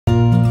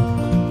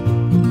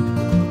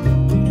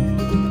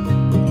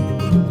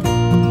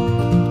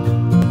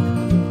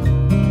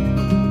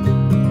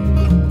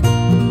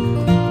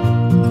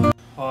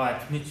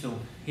Mitchell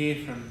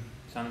here from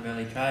Sun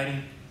Valley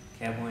Trading,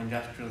 Cowboy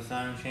Industrial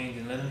Sewing Machines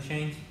and Leather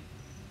Machines.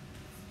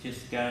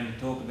 Just going to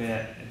talk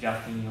about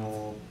adjusting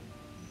your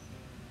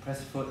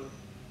presser foot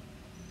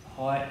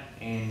height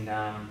and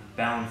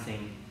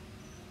balancing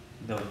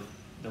the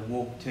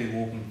two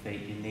walking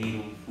feet, your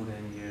needle foot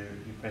and your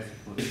presser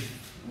foot.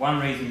 One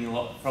reason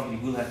you probably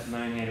will have to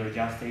learn how to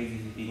adjust these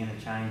is if you're going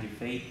to change your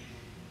feet,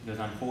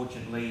 because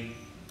unfortunately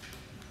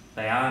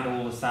they aren't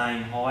all the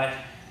same height.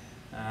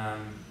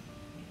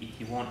 If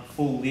you want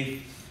full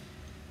lift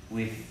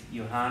with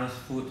your harness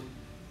foot,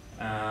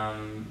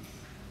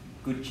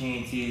 good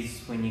chance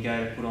is when you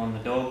go to put on the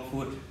dog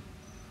foot,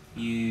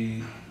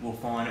 you will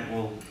find it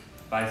will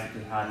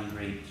basically hardly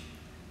reach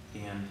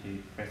down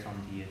to press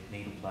onto your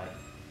needle plate.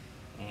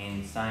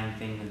 And same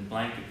thing with the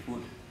blanket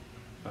foot.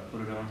 If I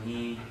put it on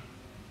here,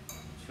 not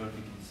sure if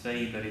you can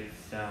see, but it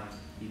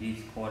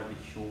is quite a bit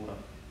shorter.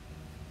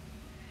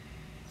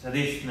 So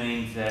this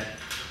means that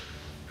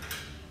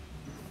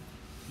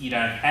you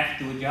don't have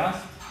to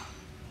adjust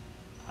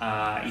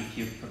if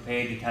you're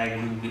prepared to take a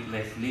little bit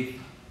less lift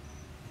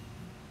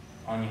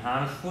on your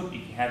harness foot.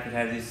 If you happen to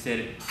have this set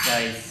at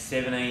say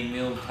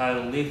 17mm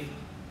total lift,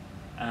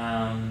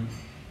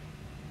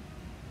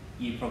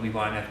 you probably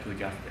won't have to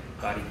adjust it.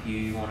 But if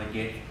you want to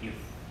get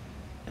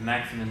the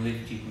maximum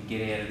lift you can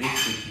get out of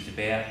this, which is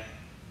about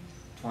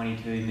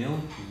 22mm,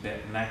 is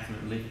about the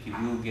maximum lift you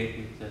will get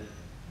with the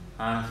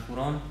harness foot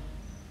on,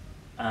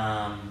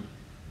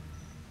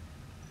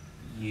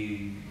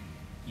 you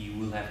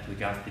will have to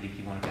adjust it if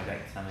you want to go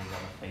back to some of these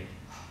other feet.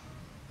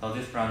 So I'll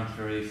just run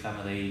through some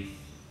of these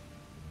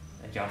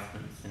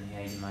adjustments and how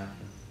you make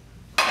them.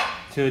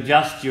 To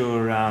adjust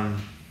your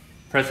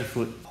presser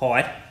foot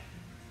height,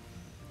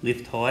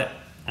 lift height,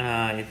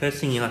 the first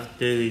thing you'll have to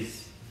do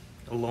is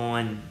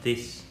align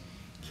this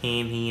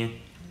cam here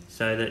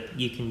so that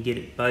you can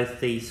get both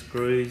these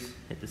screws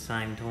at the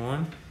same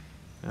time.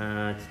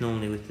 It's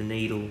normally with the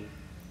needle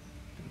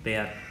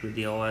about with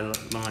the eye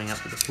lining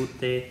up with the foot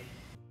there.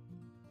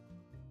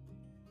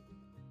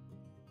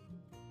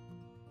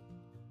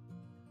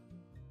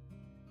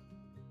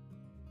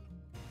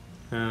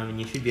 And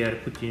you should be able to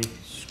put your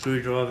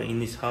screwdriver in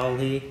this hole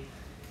here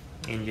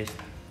and just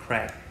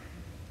crack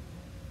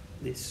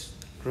this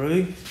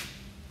screw.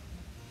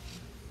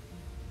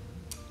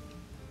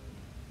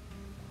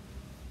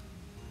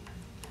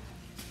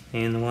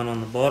 And the one on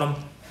the bottom.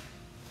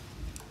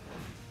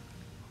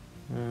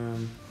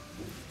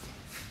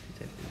 Just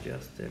have to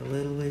adjust that a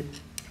little bit.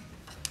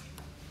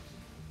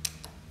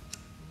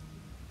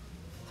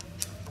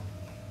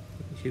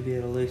 You should be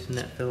able to loosen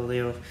that fella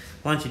there off.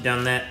 Once you've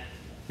done that,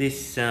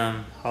 this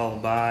whole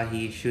bar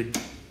here should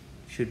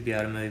be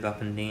able to move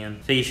up and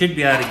down. So you should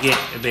be able to get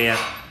about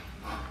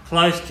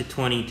close to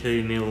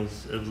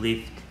 22mm of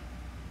lift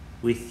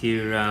with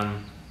your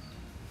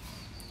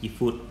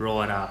foot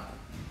right up.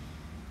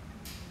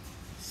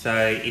 So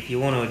if you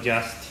want to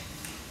adjust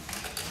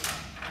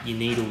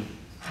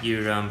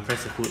your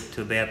presser foot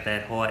to about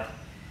that height,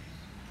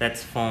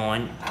 that's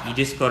fine. You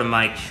just got to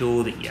make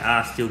sure that you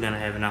are still going to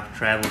have enough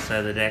travel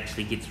so that it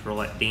actually gets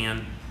right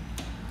down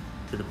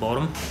to the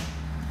bottom.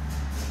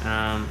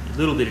 A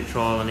little bit of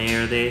trial and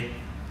error there,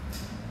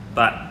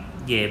 but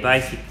yeah,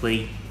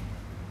 basically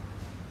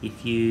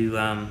if you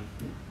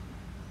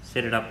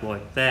set it up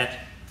like that,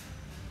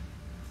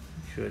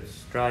 make sure it's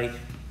straight,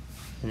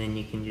 and then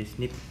you can just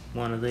nip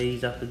one of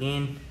these up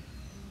again.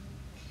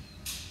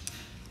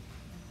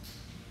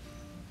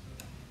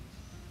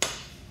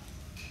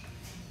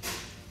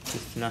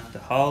 Just enough to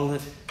hold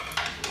it.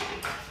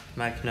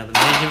 Make another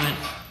measurement.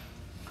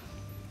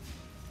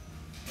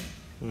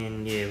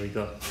 And yeah, we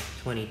got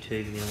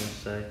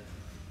 22mm, so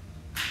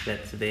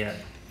that's about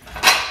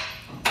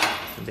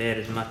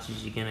as much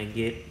as you're going to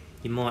get.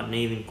 You mightn't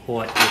even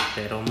quite get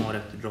that. I might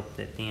have to drop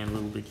that down a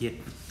little bit yet.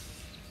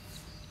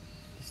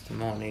 Just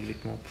might need a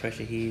bit more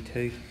pressure here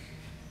too.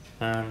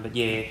 But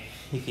yeah,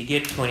 if you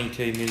get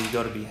 22mm, you've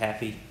got to be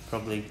happy.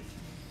 Probably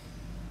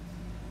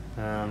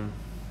some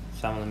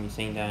of them you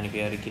seem to only be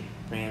able to get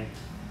around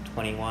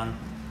 21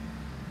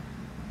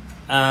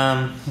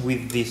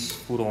 with this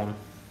foot on.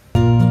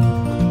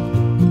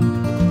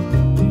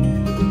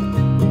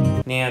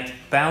 Now to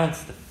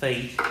balance the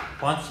feet,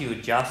 once you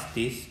adjust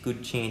this,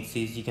 good chance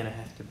is you're going to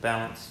have to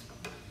balance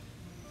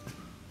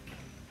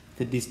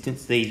the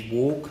distance these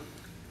walk.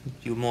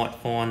 You might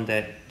find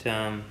that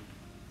that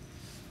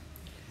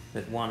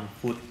one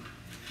foot,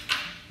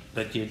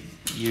 that your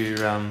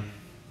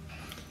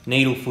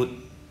needle foot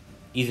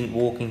isn't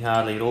walking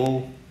hardly at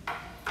all.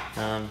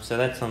 So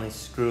that's on this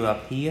screw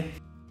up here.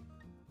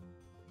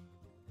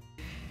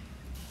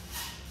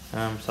 So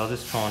I'll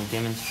just try and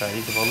demonstrate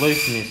this. If I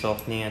loosen this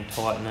off now and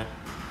tighten it,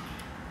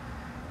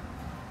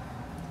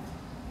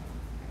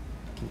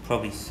 you can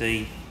probably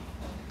see.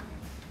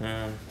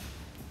 I'll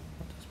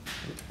just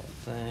put it like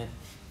that.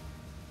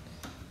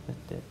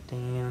 Let that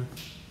down.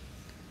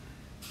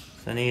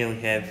 So now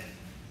we have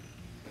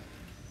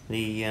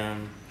the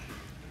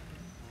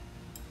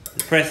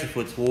presser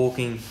foot's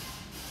walking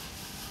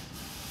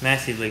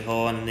massively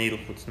high and the needle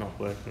foot's not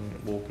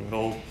walking at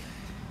all.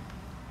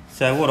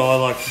 So what I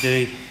like to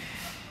do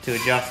to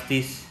adjust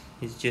this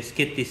is just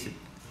get this at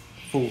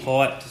full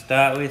height to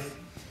start with,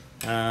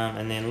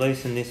 and then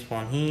loosen this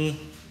one here,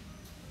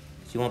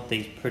 because you want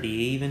these pretty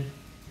even.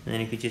 And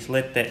then if you just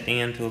let that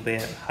down to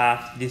about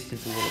half the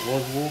distance of what it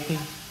was walking,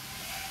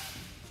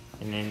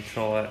 and then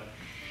try it,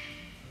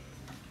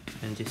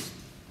 and just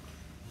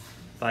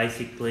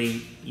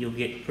basically you'll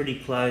get pretty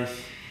close.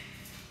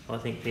 I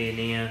think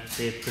they're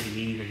pretty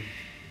even.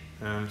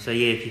 So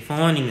yeah, if you're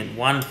finding that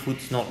one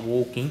foot's not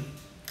walking,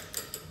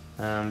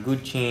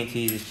 good chance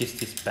is it's just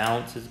this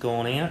balance has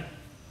gone out,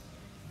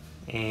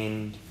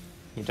 and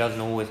it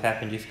doesn't always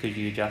happen just because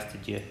you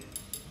adjusted your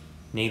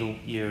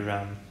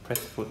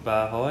pressure foot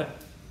bar height.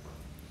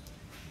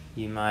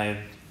 You may have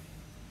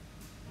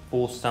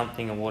forced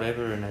something or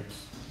whatever, and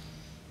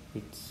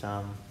it's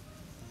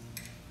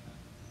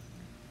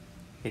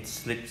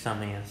slipped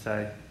somehow.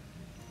 So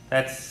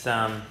that's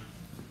a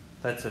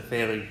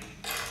fairly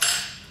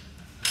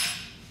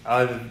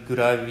good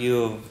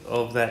overview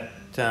of that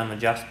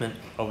adjustment.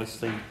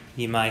 Obviously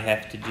you may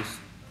have to just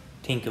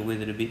tinker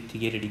with it a bit to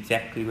get it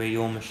exactly where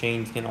your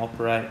machine's going to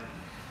operate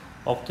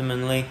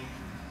optimally.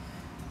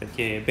 But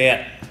yeah,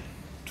 about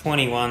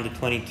 21 to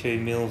 22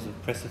 mils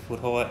of pressure foot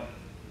height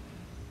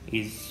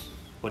is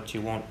what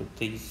you want with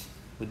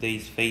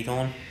these feet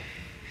on.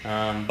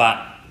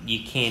 But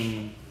you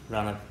can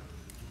run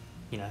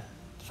it,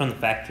 from the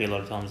factory. A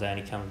lot of times they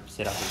only come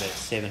set up about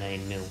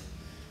 17 mil,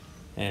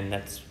 and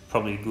that's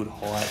probably a good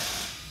height,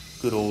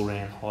 good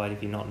all-round height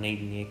if you're not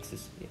needing the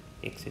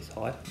excess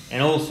height.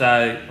 And also,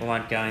 I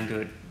won't go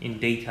into it in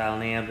detail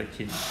now, but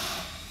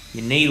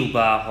your needle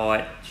bar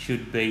height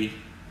should be,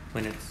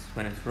 when it's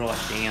right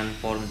down,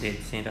 bottom dead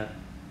centre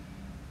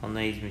on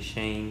these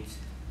machines,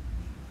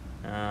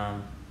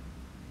 around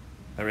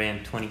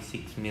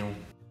 26 mil.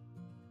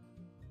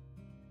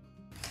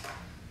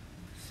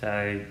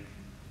 So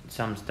at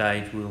some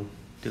stage we'll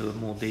do a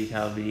more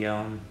detailed video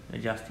on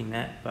adjusting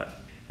that, but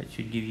that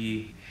should give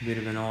you a bit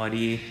of an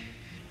idea.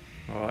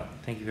 Alright,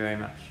 thank you very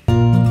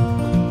much.